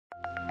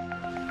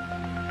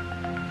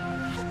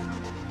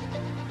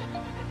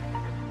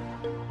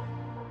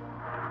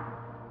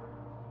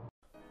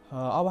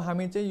अब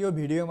हामी चाहिँ यो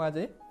भिडियोमा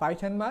चाहिँ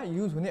पाइथनमा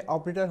युज हुने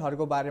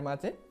अपरेटरहरूको बारेमा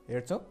चाहिँ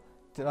हेर्छौँ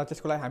र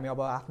त्यसको लागि हामी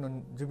अब आफ्नो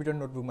जुपिटर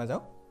नोटबुकमा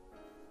जाउँ।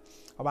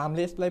 अब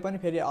हामीले यसलाई पनि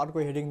फेरि अर्को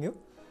हेडिङ दिउँ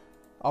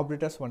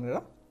अपरेटर्स भनेर।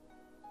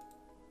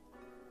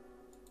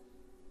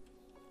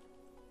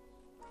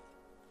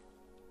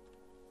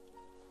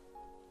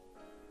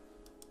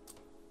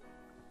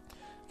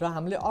 र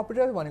हामीले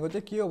अपरेटर भनेको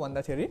चाहिँ के हो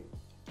भन्दाखेरि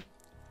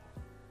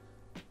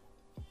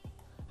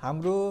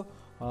हाम्रो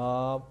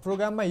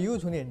प्रोग्राममा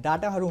युज हुने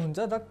डाटाहरू हुन्छ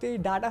र त्यही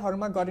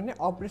डाटाहरूमा गरिने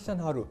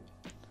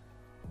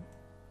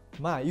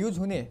अपरेसनहरूमा युज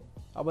हुने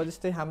अब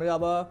जस्तै हामीले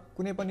अब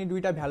कुनै पनि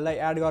दुईटा भ्यालुलाई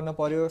एड गर्न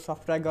पर्यो,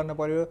 सब्ट्र्याक्ट गर्न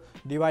पर्यो,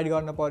 डिभाइड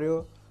गर्न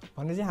पर्यो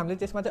भने चाहिँ हामीले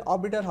त्यसमा चाहिँ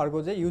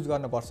अपरेटरहरूको चाहिँ युज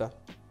गर्नुपर्छ।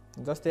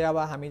 जस्तै अब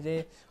हामी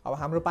चाहिँ अब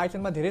हाम्रो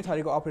पाइथनमा धेरै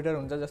थरीको अपरेटर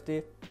हुन्छ,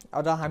 जस्तै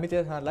र हामी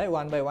त्यसलाई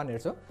वान बाई वान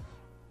हेर्छौँ।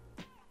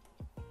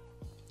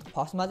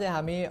 फर्स्टमा चाहिँ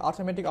हामी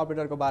अर्थमेटिक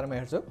अपरेटरको बारेमा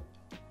हेर्छौँ।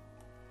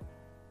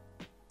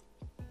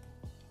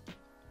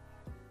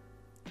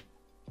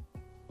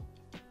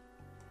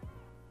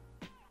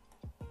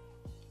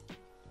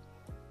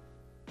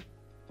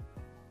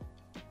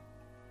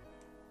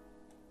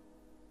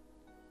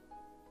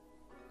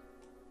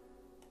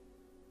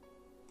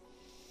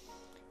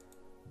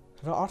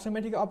 र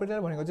अर्थमेटिक अपरेटर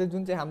भनेको चाहिँ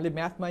जुन चाहिँ हामीले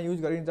म्याथमा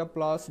युज गरिन्छ,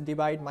 प्लस,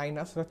 डिभाइड,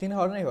 माइनस र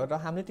तिनीहरू नै हो। र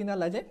हामीले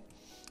तिनीहरूलाई चाहिँ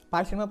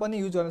पाइथनमा पनि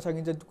युज गर्न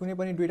सकिन्छ, कुनै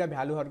पनि दुईटा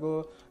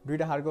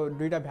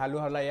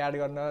भ्यालुहरूलाई एड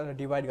गर्न र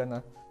डिभाइड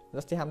गर्न।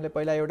 जस्तै हामीले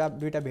पहिला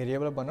दुईटा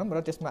भेरिएबल बनाऊँ र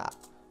त्यसमा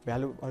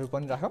भ्यालुहरू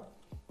पनि राखौँ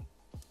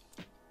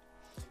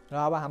र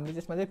अब हामीले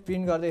त्यसमा चाहिँ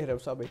प्रिन्ट गर्दै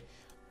हेरौँ सबै।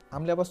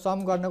 हामीले अब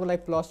सम गर्नको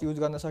लागि प्लस युज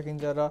गर्न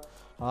सकिन्छ र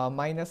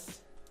माइनस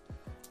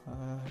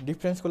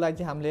डिफ्रेन्सको लागि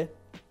चाहिँ हामीले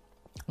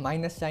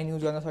माइनस साइन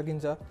युज गर्न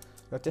सकिन्छ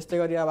र त्यस्तै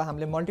गरी अब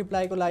हामीले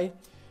मल्टिप्लाईको लागि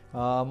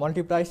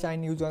मल्टिप्लाई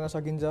साइन युज गर्न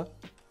सकिन्छ।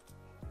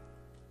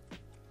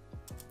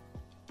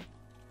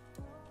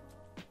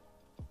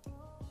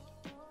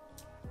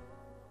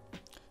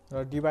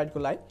 र डिभाइडको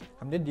लागि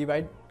हामीले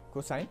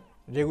डिभाइडको साइन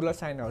रेगुलर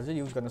साइनहरू चाहिँ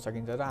युज गर्न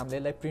सकिन्छ र हामीले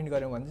यसलाई प्रिन्ट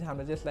गऱ्यौँ भने चाहिँ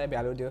हामीले यसलाई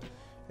भ्यालु दियो।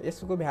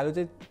 यसको भ्यालु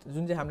चाहिँ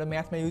जुन चाहिँ हाम्रो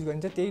म्याथमा युज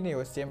गरिन्छ त्यही नै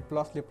हो, सेम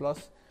प्लसले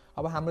प्लस।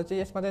 अब हाम्रो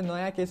चाहिँ यसमा चाहिँ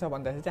नयाँ के छ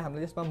भन्दाखेरि चाहिँ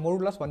हामीले यसमा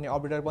मोडुलस भन्ने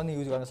अपरेटर पनि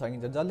युज गर्न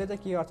सकिन्छ, जसले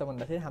चाहिँ के गर्छ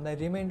भन्दाखेरि हामीलाई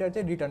रिमाइन्डर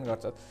चाहिँ रिटर्न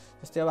गर्छ।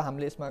 जस्तै अब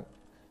हामीले यसमा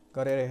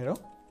गरेर हेरौँ,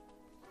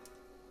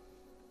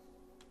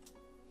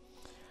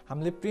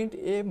 हामीले प्रिन्ट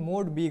ए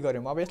मोड बी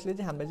गऱ्यौँ। अब यसले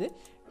चाहिँ हामीले चाहिँ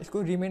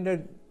यसको रिमाइन्डर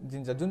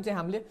दिन्छ, जुन चाहिँ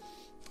हामीले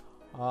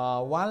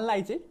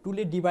वानलाई चाहिँ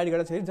टूले डिभाइड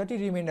गर्दाखेरि जति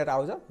रिमाइन्डर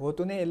आउँछ हो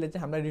त्यो नै यसले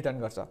चाहिँ हामीलाई रिटर्न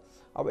गर्छ।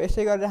 अब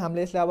यसै गरेर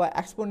हामीले यसले अब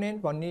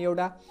एक्सपोनेन्ट भन्ने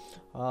एउटा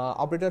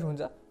अपरेटर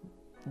हुन्छ,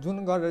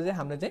 जुन गरेर चाहिँ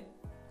हामीले चाहिँ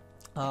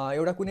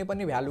एउटा कुनै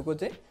पनि भ्यालुको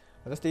चाहिँ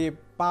जस्तै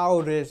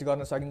पावर रेज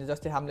गर्न सकिन्छ।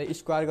 जस्तै हामीले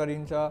स्क्वायर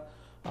गरिन्छ,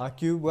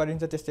 क्युब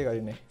गरिन्छ, त्यस्तै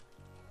गरी नै।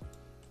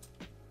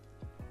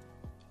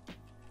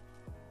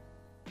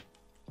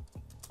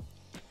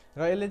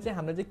 र यसले चाहिँ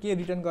हामीले चाहिँ के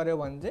रिटर्न गर्यो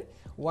भने चाहिँ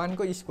 1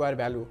 को स्क्वायर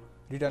भ्यालु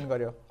रिटर्न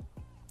गर्यो।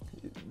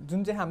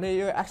 जुन चाहिँ हामीले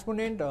यो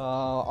एक्सपोनेन्ट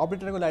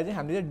अपरेटरको लागि चाहिँ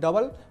हामीले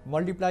डबल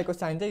मल्टिप्लाईको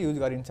साइन चाहिँ युज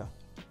गरिन्छ।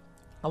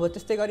 अब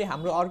त्यस्तै गरी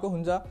हाम्रो अर्को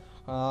हुन्छ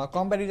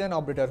कम्पेरिजन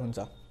अपरेटर हुन्छ।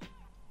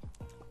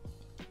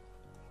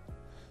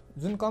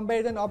 जुन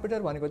कम्पेरिजन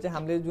अपरेटर भनेको चाहिँ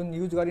हामीले जुन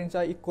युज गरिन्छ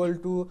equal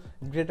to,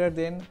 greater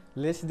than,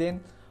 less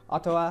than,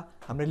 अथवा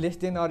हामीले less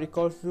than or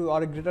equals to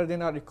or greater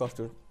than or equals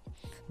to,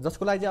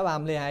 जसको लागि चाहिँ अब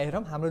हामीले यहाँ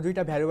हेरौँ हाम्रो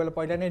दुईटा भ्यालुबल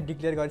पहिला नै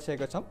डिक्लेयर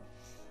गरिसकेको छौँ।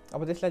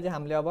 अब त्यसलाई चाहिँ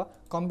हामीले अब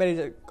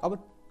कम्पेरिजन, अब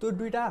त्यो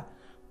दुईटा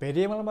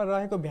भेरिएबलमा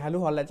रहेको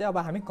भ्यालुहरूलाई चाहिँ अब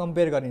हामी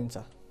कम्पेयर गरिन्छ।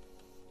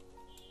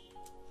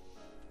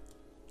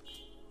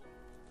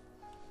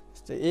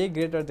 जस्तै ए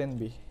ग्रेटर देन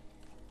बी।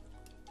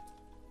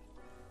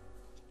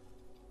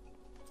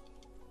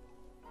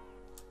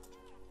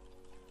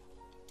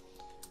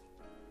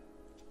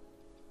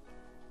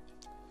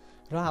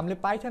 र हामीले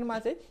पाइथनमा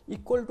चाहिँ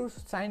इक्वल टु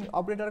साइन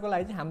अपरेटरको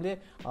लागि चाहिँ हामीले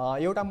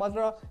एउटा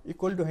मात्र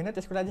इक्वल टु होइन,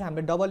 त्यसको लागि चाहिँ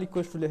हामीले डबल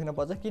इक्वल्स टु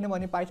लेख्नुपर्छ।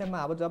 किनभने पाइथनमा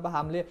अब जब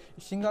हामीले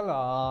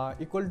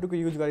सिङ्गल इक्वल टुको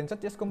युज गरिन्छ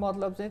त्यसको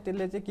मतलब चाहिँ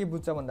त्यसले चाहिँ के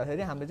बुझ्छ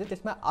भन्दाखेरि हामीले चाहिँ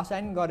त्यसमा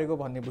असाइन गरेको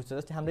भन्ने बुझ्छ।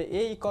 जस्तै हामीले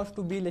ए इक्वल्स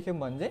टु बी लेख्यौँ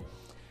भने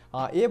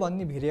चाहिँ ए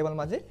भन्ने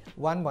भेरिएबलमा चाहिँ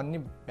 1 भन्ने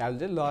भ्यालु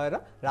चाहिँ लगेर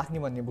राख्ने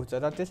भन्ने बुझ्छ।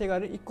 र त्यसै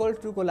गरी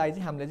इक्वल टुको लागि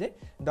चाहिँ हामीले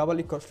चाहिँ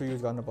डबल इक्वल्स टु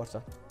युज गर्नुपर्छ।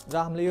 र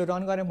हामीले यो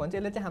रन गऱ्यौँ भने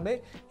चाहिँ यसले चाहिँ हामीले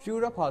ट्रु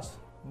र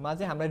फल्समा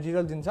चाहिँ हामीलाई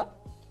रिजल्ट दिन्छ।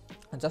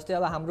 जस्तै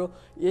अब हाम्रो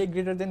ए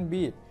ग्रेटर देन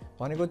बी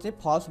भनेको चाहिँ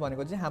फल्स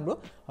भनेको चाहिँ हाम्रो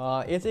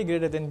ए चाहिँ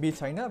ग्रेटर देन बी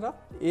छैन र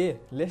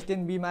ए लेस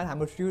देन बीमा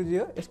हाम्रो ट्रु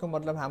दियो, यसको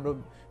मतलब हाम्रो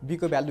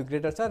बीको भ्यालु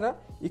ग्रेटर छ र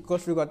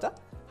इक्वल्स टु गर्छ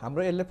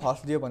हाम्रो यसले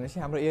फल्स दियो भनेपछि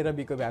हाम्रो ए र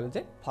बीको भ्यालु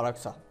चाहिँ फरक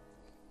छ।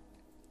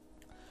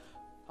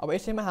 अब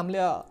यसैमा हामीले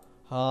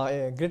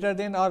greater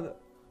than or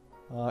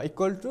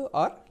equal to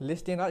or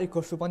less than or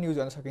equals to पनि युज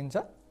गर्न सकिन्छ।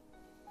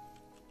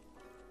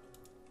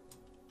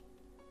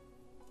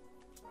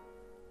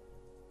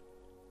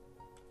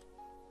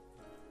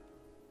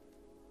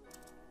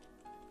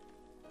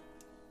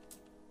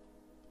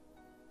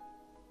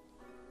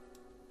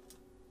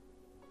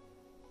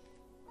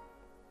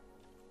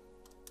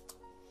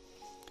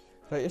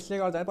 र यसले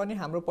गर्दा पनि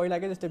हाम्रो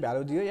पहिलाकै जस्तै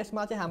भ्यालु दियो।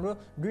 यसमा चाहिँ हाम्रो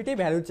दुईटै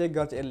भ्यालु चेक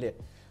गर्छ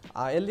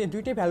यसले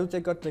दुईटै भ्यालु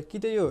चेक गर्छ कि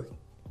त यो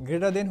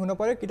ग्रेटर देन हुनु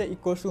पर्यो कि त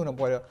इक्वल्स टु हुनु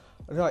पर्यो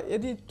र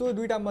यदि त्यो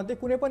दुईटा मध्ये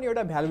कुनै पनि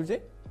एउटा भ्यालु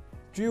चाहिँ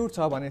ट्रु छ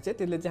भने चाहिँ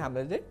त्यसले चाहिँ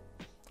हामीलाई चाहिँ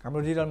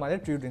हाम्रो रिजल्टमा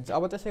चाहिँ ट्रु दिन्छ।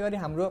 अब त्यसै गरी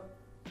हाम्रो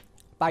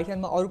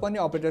पाइथनमा अरू पनि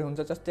अपरेटर हुन्छ,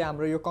 जस्तै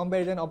हाम्रो यो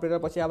कम्पेरिजन अपरेटर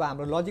पछि अब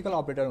हाम्रो लजिकल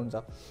अपरेटर हुन्छ।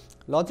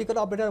 लजिकल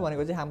अपरेटर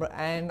भनेको चाहिँ हाम्रो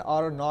एन्ड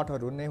अर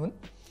नटहरू नै हुन्।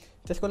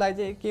 त्यसको लागि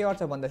चाहिँ के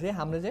गर्छ भन्दाखेरि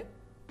हामीले चाहिँ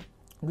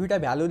दुईटा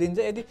भ्यालु दिन्छ।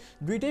 यदि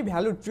दुईटै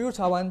भ्यालु ट्रु छ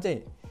भने चाहिँ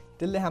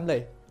त्यसले हामीलाई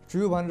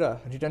ट्रु भनेर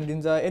रिटर्न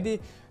दिन्छ। यदि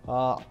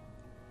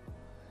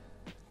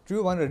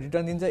ट्रु भनेर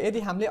रिटर्न दिन्छ। यदि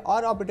हामीले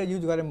अर अपरेटर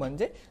युज गऱ्यौँ भने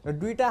चाहिँ र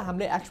दुईटा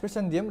हामीले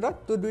एक्सप्रेसन दियौँ र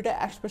त्यो दुईटा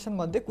एक्सप्रेसन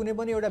मध्ये कुनै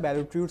पनि एउटा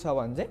भ्यालु ट्रु छ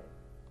भने चाहिँ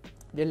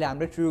त्यसले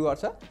हामीलाई ट्रु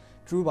गर्छ,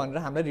 ट्रु भनेर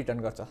हामीलाई रिटर्न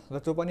गर्छ र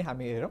त्यो पनि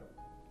हामी हेरौँ।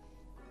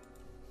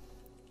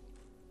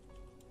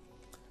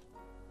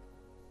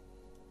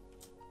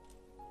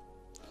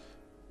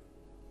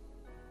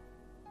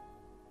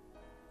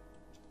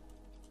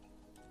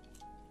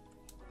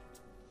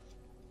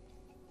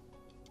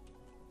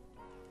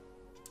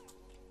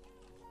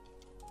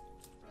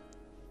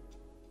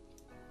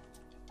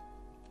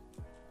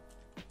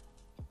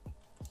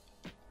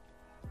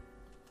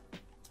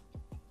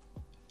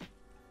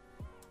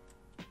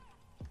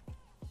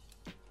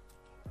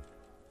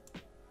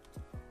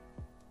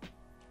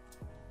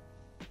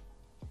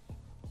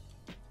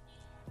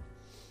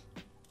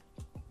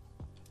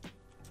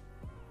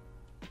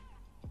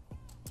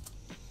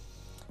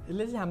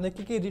 यसले चाहिँ हामीले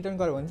के रिटर्न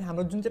गर्यो भने चाहिँ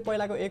हाम्रो जुन चाहिँ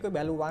पहिलाको ए को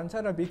भ्यालु 1 छ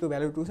र बी को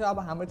भ्यालु 2 छ। अब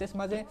हाम्रो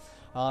त्यसमा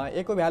चाहिँ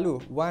ए को भ्यालु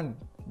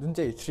 1 जुन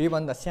चाहिँ 3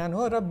 भन्दा सानो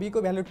हो र बी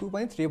को भ्यालु 2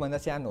 पनि 3 भन्दा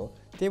सानो हो।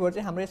 त्यही भएर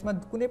चाहिँ हाम्रो यसमा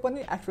कुनै पनि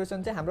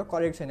एक्सप्रेसन चाहिँ हाम्रो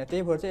करेक्ट छैन।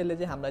 त्यही भएर चाहिँ यसले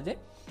चाहिँ हामीलाई चाहिँ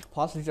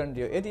फल्स रिटर्न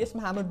दियो। यदि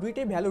यसमा हाम्रो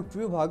दुईटै भ्यालु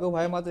ट्रु भएको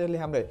भए मात्र यसले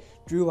हामीलाई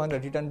ट्रु भनेर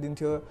रिटर्न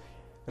दिन्थ्यो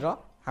र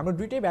हाम्रो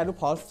दुईटै भ्यालु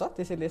फल्स छ,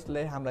 त्यसैले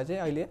यसले हामीलाई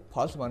चाहिँ अहिले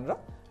फल्स भनेर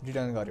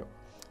रिटर्न गर्यो।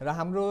 र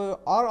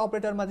हाम्रो अर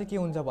अपरेटरमा चाहिँ के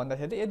हुन्छ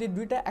भन्दाखेरि यदि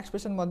दुईटा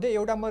एक्सप्रेसन मध्ये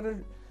एउटा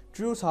मात्र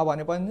ट्रु छ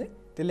भने पनि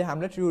त्यसले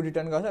हामीलाई ट्रु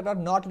रिटर्न गर्छ र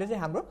नटले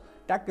चाहिँ हाम्रो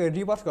ट्याक्क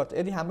रिभर्स गर्छ।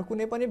 यदि हाम्रो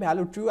कुनै पनि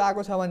भ्यालु ट्रु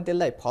आएको छ भने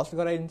त्यसलाई फल्स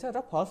गराइदिन्छ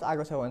र फल्स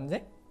आएको छ भने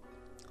चाहिँ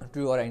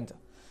ट्रु गराइदिन्छ।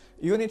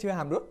 यो नै थियो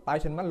हाम्रो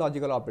पाइथनमा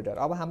लजिकल अपरेटर।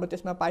 अब हाम्रो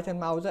त्यसमा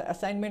पाइथनमा आउँछ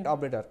असाइनमेन्ट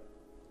अपरेटर।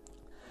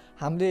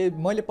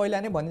 मैले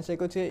पहिला नै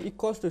भनिसकेको थिएँ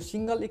इक्वल्स टु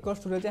सिङ्गल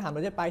इक्वल्स टुले चाहिँ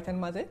हाम्रो चाहिँ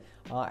पाइथनमा चाहिँ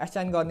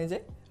एसाइन गर्ने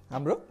चाहिँ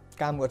हाम्रो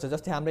काम गर्छ।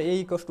 जस्तै हाम्रो ए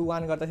इक्वल्स टु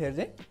 1 गर्दाखेरि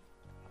चाहिँ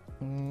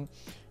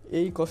ए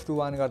इक्वल्स टु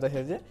 1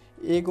 गर्दाखेरि चाहिँ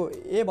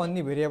ए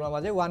भन्ने भेरिएबलमा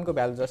चाहिँ 1 को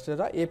भ्यालु जस्तो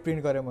र ए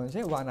प्रिन्ट गऱ्यो भने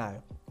चाहिँ 1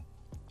 आयो।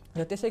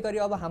 र त्यसै गरी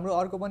अब हाम्रो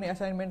अर्को पनि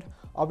असाइनमेन्ट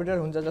अपरेटर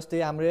हुन्छ।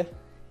 जस्तै हाम्रो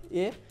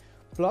ए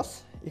प्लस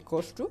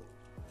इक्वल्स टु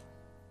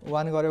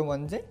 1 गऱ्यौँ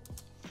भने चाहिँ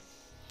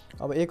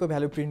अब ए को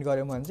भ्यालु प्रिन्ट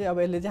गऱ्यौँ भने चाहिँ अब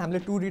यसले चाहिँ हामीले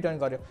 2 रिटर्न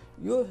गर्यो।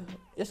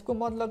 यसको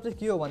मतलब चाहिँ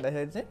के हो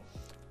भन्दाखेरि चाहिँ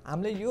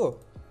हामीले यो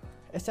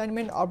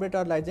असाइनमेन्ट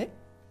अपरेटरलाई चाहिँ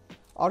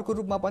अर्को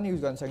रूपमा पनि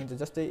युज गर्न सकिन्छ।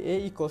 जस्तै ए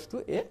इक्वल्स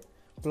टु ए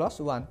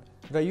प्लस 1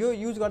 र यो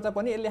युज गर्दा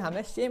पनि यसले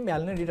हामीलाई सेम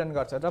भ्यालु नै रिटर्न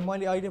गर्छ। र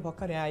मैले अहिले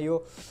भर्खर यहाँ यो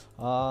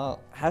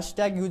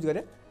ह्यासट्याग युज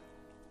गरेँ।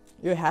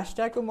 यो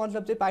ह्यासट्यागको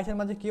मतलब चाहिँ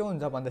पाइथनमा चाहिँ के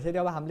हुन्छ भन्दाखेरि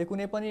अब हामीले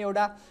कुनै पनि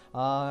एउटा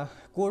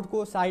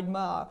कोडको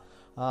साइडमा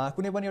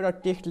कुनै पनि एउटा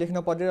टेक्स्ट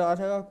लेख्न पर्यो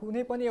अथवा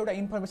कुनै पनि एउटा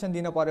इन्फर्मेसन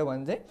दिन पर्यो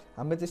भने चाहिँ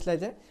हामीले त्यसलाई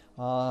चाहिँ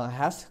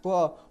ह्यासको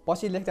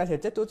पछि लेख्दाखेरि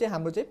चाहिँ त्यो चाहिँ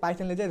हाम्रो चाहिँ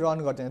पाइथनले चाहिँ रन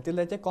गर्दैन,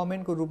 त्यसलाई चाहिँ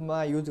कमेन्टको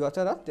रूपमा युज गर्छ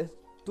र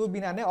त्यो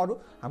बिना नै अरू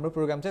हाम्रो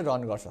प्रोग्राम चाहिँ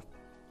रन गर्छ।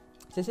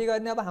 त्यसै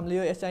गरी अब हामीले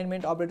यो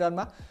असाइनमेन्ट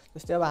अपरेटरमा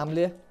जस्तै अब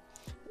हामीले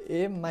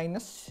ए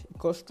माइनस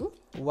इक्वल्स टु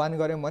 1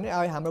 गऱ्यौँ भने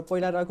अब हाम्रो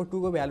पहिला रहेको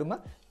 2 को भ्यालुमा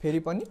फेरि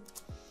पनि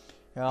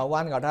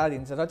 1 घटाएर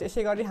दिन्छ। र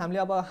त्यसै गरी हामीले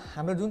अब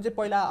हाम्रो जुन चाहिँ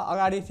पहिला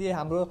अगाडि थिए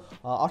हाम्रो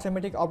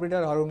अटोमेटिक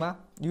अपरेटरहरूमा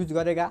युज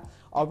गरेका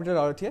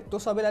अपरेटरहरू थिए त्यो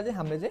सबैलाई चाहिँ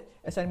हामीले चाहिँ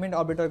असाइनमेन्ट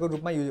अपरेटरको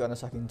रूपमा युज गर्न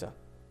सकिन्छ।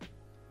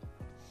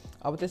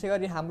 अब त्यसै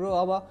गरी हाम्रो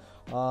अब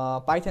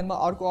पाइथनमा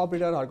अर्को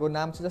अपरेटरहरूको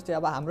नाम छ। जस्तै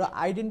अब हाम्रो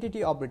आइडेन्टिटी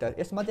अपरेटर।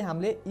 यसमा चाहिँ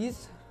हामीले इज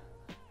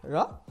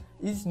र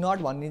इज नट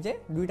भन्ने चाहिँ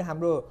दुईटा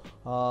हाम्रो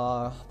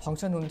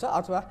फङ्सन हुन्छ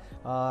अथवा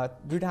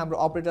दुईटा हाम्रो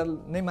अपरेटर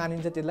नै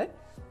मानिन्छ। त्यसलाई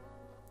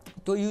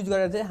त्यो युज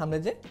गरेर चाहिँ हामीले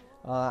चाहिँ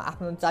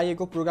आफ्नो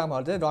चाहिएको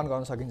प्रोग्रामहरू चाहिँ रन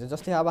गर्न सकिन्छ।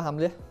 जस्तै अब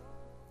हामीले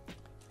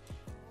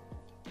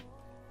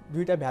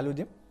दुईटा भ्यालु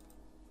दियौँ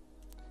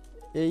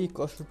ए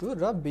इक्वल्स टु 2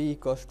 र बी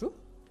इक्वल्स टु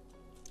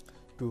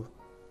 2।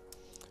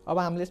 अब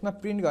हामीले यसमा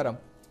प्रिन्ट गरौँ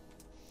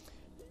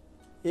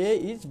ए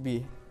इज बी।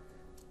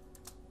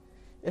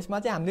 यसमा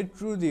चाहिँ हामीले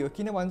ट्रु दियो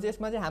किनभने चाहिँ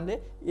यसमा चाहिँ हामीले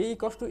ए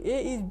इक्वल्स टु ए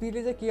इज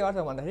बीले चाहिँ के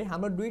गर्छ भन्दाखेरि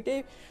हाम्रो दुईटै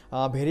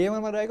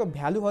भेरिएबलमा रहेको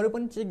भ्यालुहरू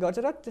पनि चेक गर्छ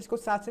र त्यसको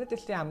साथसाथै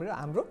त्यसले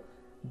हाम्रो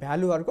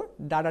भ्यालुहरूको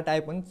डाटा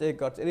टाइप पनि चेक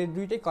गर्छ। यदि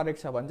दुईटै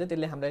करेक्ट छ भने चाहिँ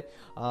त्यसले हामीलाई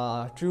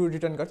ट्रु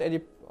रिटर्न गर्छ, यदि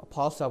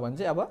फल्स छ भने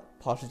चाहिँ अब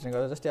फल्स रिटर्न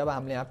गर्छ। जस्तै अब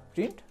हामीले यहाँ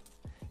print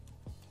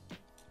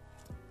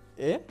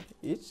A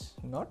is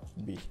not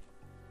be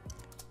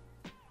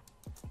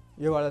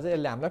यो गर्दा चाहिँ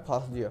यसले हामीलाई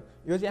फल्स दियो।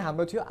 यो चाहिँ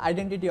हाम्रो थियो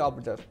आइडेन्टिटी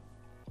अपरेटर।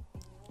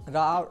 र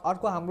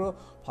अर्को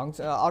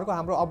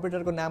हाम्रो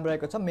अपरेटरको नाम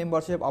रहेको छ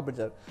मेम्बरसिप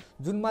अपरेटर,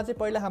 जुनमा चाहिँ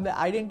पहिला हामीले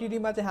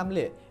आइडेन्टिटीमा चाहिँ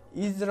हामीले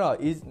इज र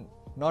इज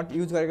नट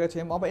युज गरेको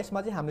थियौँ। अब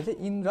यसमा चाहिँ हामीले चाहिँ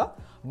इन र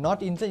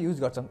नट इन चाहिँ युज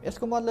गर्छौँ।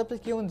 यसको मतलब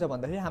चाहिँ के हुन्छ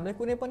भन्दाखेरि हामीले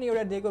कुनै पनि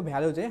एउटा दिएको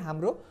भ्यालु चाहिँ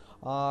हाम्रो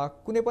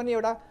कुनै पनि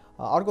एउटा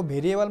अर्को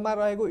भेरिएबलमा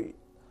रहेको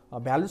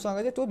भ्यालुसँग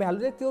चाहिँ त्यो भ्यालु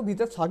चाहिँ त्यो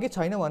भित्र छ कि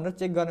छैन भनेर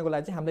चेक गर्नको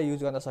लागि चाहिँ हामीले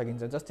युज गर्न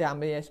सकिन्छ। जस्तै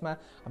हामीले यसमा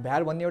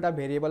भ्यार भन्ने एउटा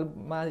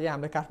भेरिएबलमा चाहिँ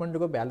हामीले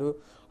काठमाडौँको भ्यालु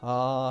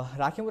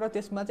राख्यौँ र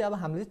त्यसमा चाहिँ अब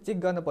हामीले चेक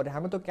गर्नु पर्यो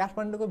हाम्रो त्यो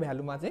काठमाडौँको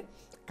भ्यालुमा चाहिँ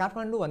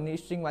काठमाडौँ भन्ने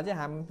स्ट्रिङमा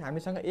चाहिँ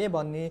हामीसँग ए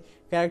भन्ने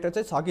क्यारेक्टर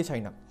चाहिँ छ कि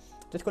छैन।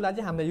 त्यसको लागि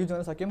चाहिँ हामीले युज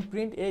गर्न सक्यौँ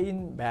प्रिन्ट ए इन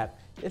भ्यार।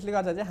 यसले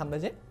गर्दा चाहिँ हामीले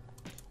चाहिँ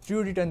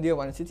ट्रु रिटर्न दियो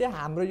भनेपछि चाहिँ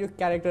हाम्रो यो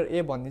क्यारेक्टर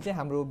ए भन्ने चाहिँ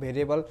हाम्रो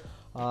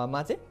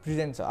भेरिएबलमा चाहिँ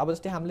प्रेजेन्ट छ। अब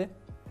जस्तै हामीले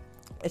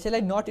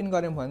यसैलाई नट इन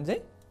गऱ्यौँ भने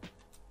चाहिँ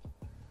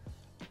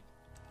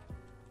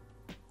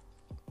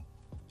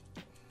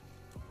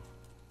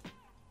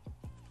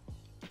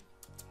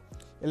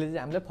यसले चाहिँ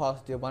हामीले फल्स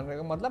दियो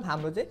भनेको मतलब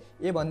हाम्रो चाहिँ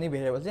ए भन्ने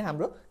भेरिएबल चाहिँ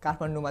हाम्रो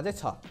काठमाडौँमा चाहिँ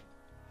छ।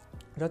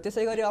 र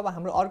त्यसै गरी अब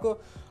हाम्रो अर्को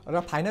र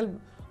फाइनल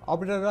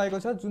अपरेटर रहेको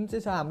छ जुन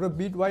चाहिँ छ हाम्रो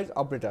beet wise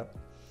operator.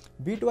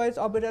 Beet wise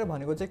operator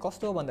भनेको चाहिँ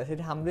कस्तो हो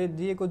भन्दाखेरि हामीले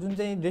दिएको जुन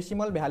चाहिँ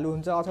डेसिमल भ्यालु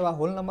हुन्छ अथवा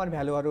होल नम्बर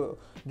भ्यालुहरू,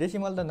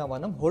 डेसिमल त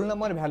नभनौँ, होल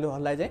नम्बर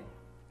भ्यालुहरूलाई चाहिँ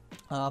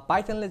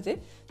पाइथनले चाहिँ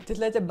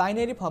त्यसलाई चाहिँ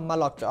बाइनेरी फर्ममा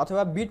लग्छ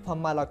अथवा बिट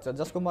फर्ममा लग्छ।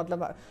 जसको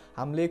मतलब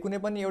हामीले कुनै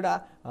पनि एउटा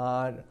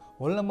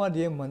होल नम्बर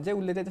दियौँ भने चाहिँ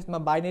उसले चाहिँ त्यसमा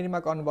बाइनेरीमा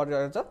कन्भर्ट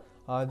गर्छ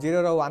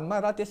 0 र 1 मा।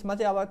 र त्यसमा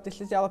चाहिँ अब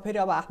त्यसले चाहिँ अब फेरि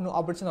अब आफ्नो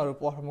अपरेसनहरू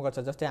पर्फर्म गर्छ।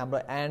 जस्तै हाम्रो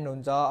एन्ड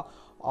हुन्छ,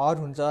 अर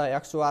हुन्छ,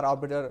 एक्सओआर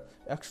अपरेटर,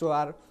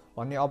 एक्सओआर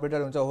भन्ने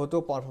अपरेटर हुन्छ, हो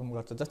त्यो पर्फर्म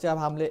गर्छ। जस्तै अब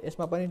हामीले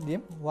यसमा पनि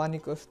दियौँ 1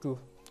 =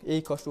 a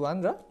 =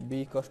 1 र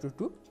b =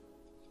 2।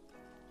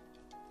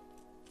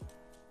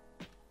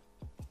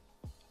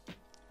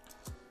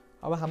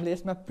 अब हामीले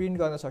यसमा प्रिन्ट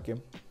गर्न सक्यौँ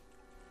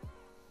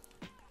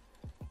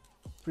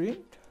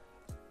प्रिन्ट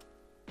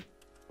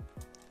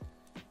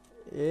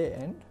a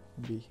and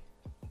b।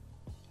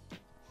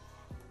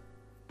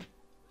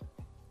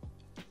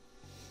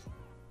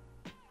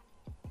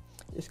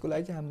 यसको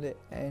लागि चाहिँ हामीले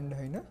एन्ड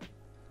होइन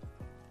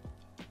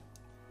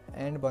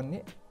एन्ड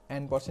भन्ने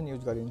n%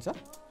 युज गरिन्छ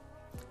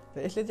र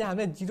यसले चाहिँ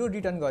हामीले 0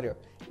 रिटर्न गर्यो।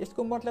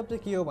 यसको मतलब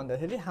चाहिँ के हो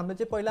भन्दाखेरि हामीले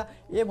चाहिँ पहिला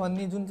ए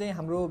भन्ने जुन चाहिँ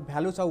हाम्रो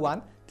भ्यालु छ 1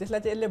 त्यसलाई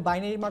चाहिँ यसले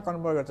बाइनेरीमा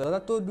कन्भर्ट गर्छ र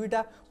त्यो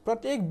दुईटा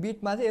प्रत्येक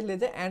बिटमा चाहिँ यसले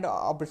चाहिँ एन्ड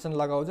अपरेसन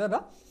लगाउँछ र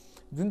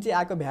जुन चाहिँ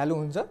आएको भ्यालु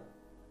हुन्छ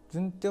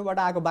जुन त्योबाट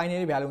आएको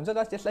बाइनेरी भ्यालु हुन्छ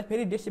र त्यसलाई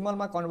फेरि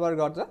डेसिमलमा कन्भर्ट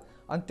गर्छ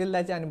अनि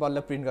त्यसलाई चाहिँ अनि बल्ल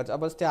प्रिन्ट गर्छ।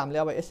 अब जस्तै हामीले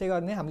अब यसै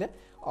गर्ने हामीले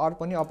अर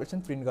पनि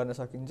अपरेसन प्रिन्ट गर्न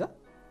सकिन्छ।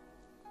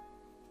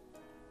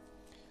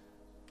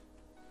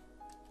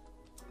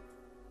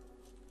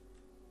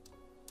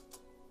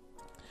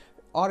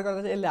 अर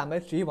गर्दा चाहिँ यसले हामीलाई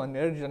 3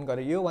 भनेर रिटर्न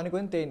गर्यो। यो भनेको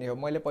पनि त्यही नै हो,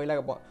 मैले पहिला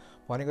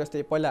भनेको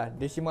जस्तै पहिला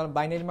डेसिमल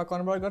बाइनेरीमा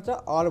कन्भर्ट गर्छ,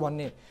 अर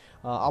भन्ने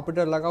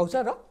अपरेटर लगाउँछ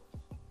र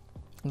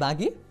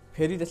बाँकी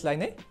फेरि त्यसलाई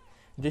नै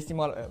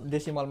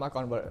डेसिमलमा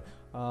कन्भर्ट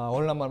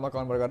होल नम्बरमा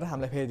कन्भर्ट गरेर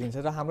हामीलाई फेरि दिन्छ।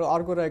 र हाम्रो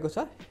अर्को रहेको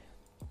छ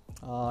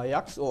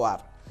एक्सओआर।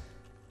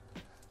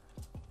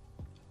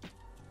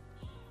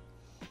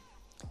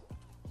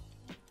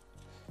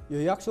 यो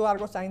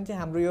एक्सओआरको साइन चाहिँ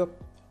हाम्रो यो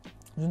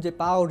जुन चाहिँ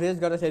पावर रेज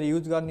गर्दाखेरि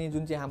युज गर्ने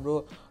जुन चाहिँ हाम्रो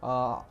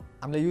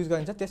हामीले युज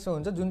गरिन्छ त्यसो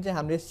हुन्छ, जुन चाहिँ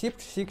हामीले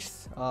शिफ्ट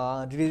 6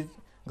 डिलिट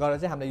गरेर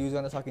चाहिँ हामीले युज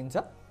गर्न सकिन्छ।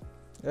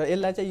 र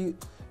यसलाई चाहिँ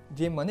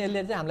दियौँ भने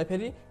यसले चाहिँ हामीलाई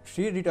फेरि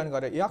 3 रिटर्न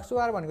गर्यो।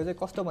 एक्सओआर भनेको चाहिँ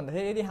कस्तो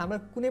भन्दाखेरि यदि हाम्रो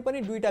कुनै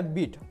पनि दुईटा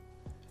बिट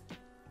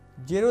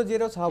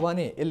 0 छ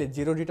भने यसले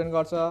 0 रिटर्न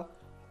गर्छ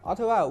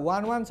अथवा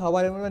 1 1 छ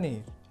भने पनि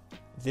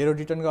 0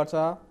 रिटर्न गर्छ।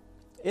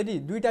 यदि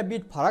दुईटा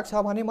बिट फरक छ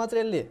भने मात्र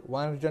यसले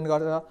 1 रिटर्न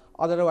गर्छ,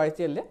 अदरवाइज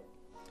चाहिँ यसले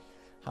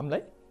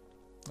हामीलाई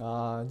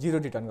 0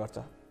 रिटर्न गर्छ।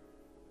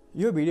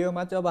 यो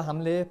भिडियोमा चाहिँ अब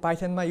हामीले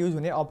पाइथनमा युज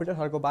हुने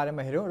अपरेटरहरूको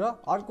बारेमा हेऱ्यौँ। र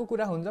अर्को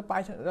कुरा हुन्छ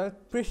पाइथन र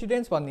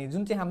प्रेसिडेन्स भन्ने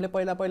जुन चाहिँ हामीले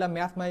पहिला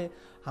म्याथमा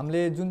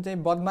हामीले जुन चाहिँ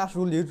बदमास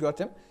रुल युज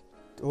गर्थ्यौँ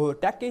हो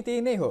ट्याक्कै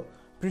त्यही नै हो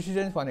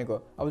प्रेसिडेन्स भनेको।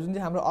 अब जुन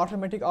चाहिँ हाम्रो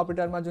अटोमेटिक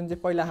अपरेटरमा जुन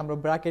चाहिँ पहिला हाम्रो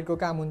ब्राकेटको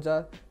काम हुन्छ,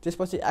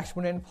 त्यसपछि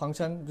एक्सपोनेन्ट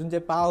फङ्सन जुन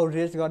चाहिँ पावर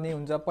रेज गर्ने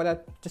हुन्छ पहिला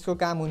त्यसको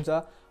काम हुन्छ,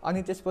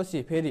 अनि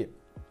त्यसपछि फेरि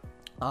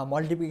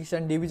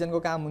मल्टिप्लिकेसन डिभिजनको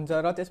काम हुन्छ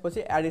र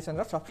त्यसपछि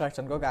एडिसन र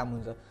सब्ट्र्याक्सनको काम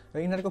हुन्छ। र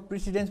यिनीहरूको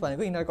प्रेसिडेन्स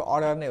भनेको यिनीहरूको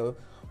अर्डर नै हो।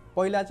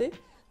 पहिला चाहिँ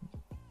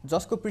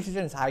जसको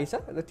प्रेसिडेन्स हाई छ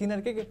र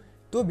तिनीहरूकै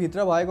त्यो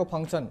भित्र भएको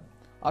फङ्सन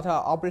अथवा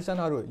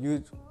अपरेसनहरू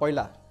युज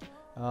पहिला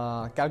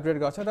क्यालकुलेट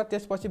गर्छ र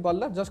त्यसपछि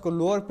बल्ल जसको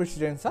लोवर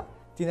प्रेसिडेन्स छ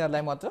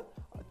तिनीहरूलाई मात्र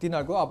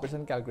तिनीहरूको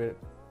अपरेसन क्यालकुलेट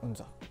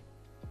हुन्छ।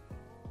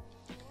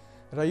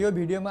 र यो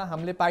भिडियोमा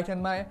हामीले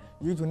पाइथनमा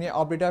युज हुने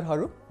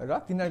अपरेटरहरू र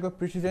तिनीहरूको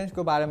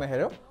प्रेसिडेन्सको बारेमा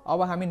हेऱ्यौँ।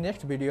 अब हामी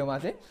नेक्स्ट भिडियोमा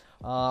चाहिँ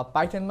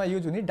पाइथनमा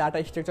युज हुने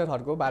डाटा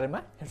स्ट्रक्चरहरूको बारेमा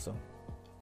हेर्छौँ।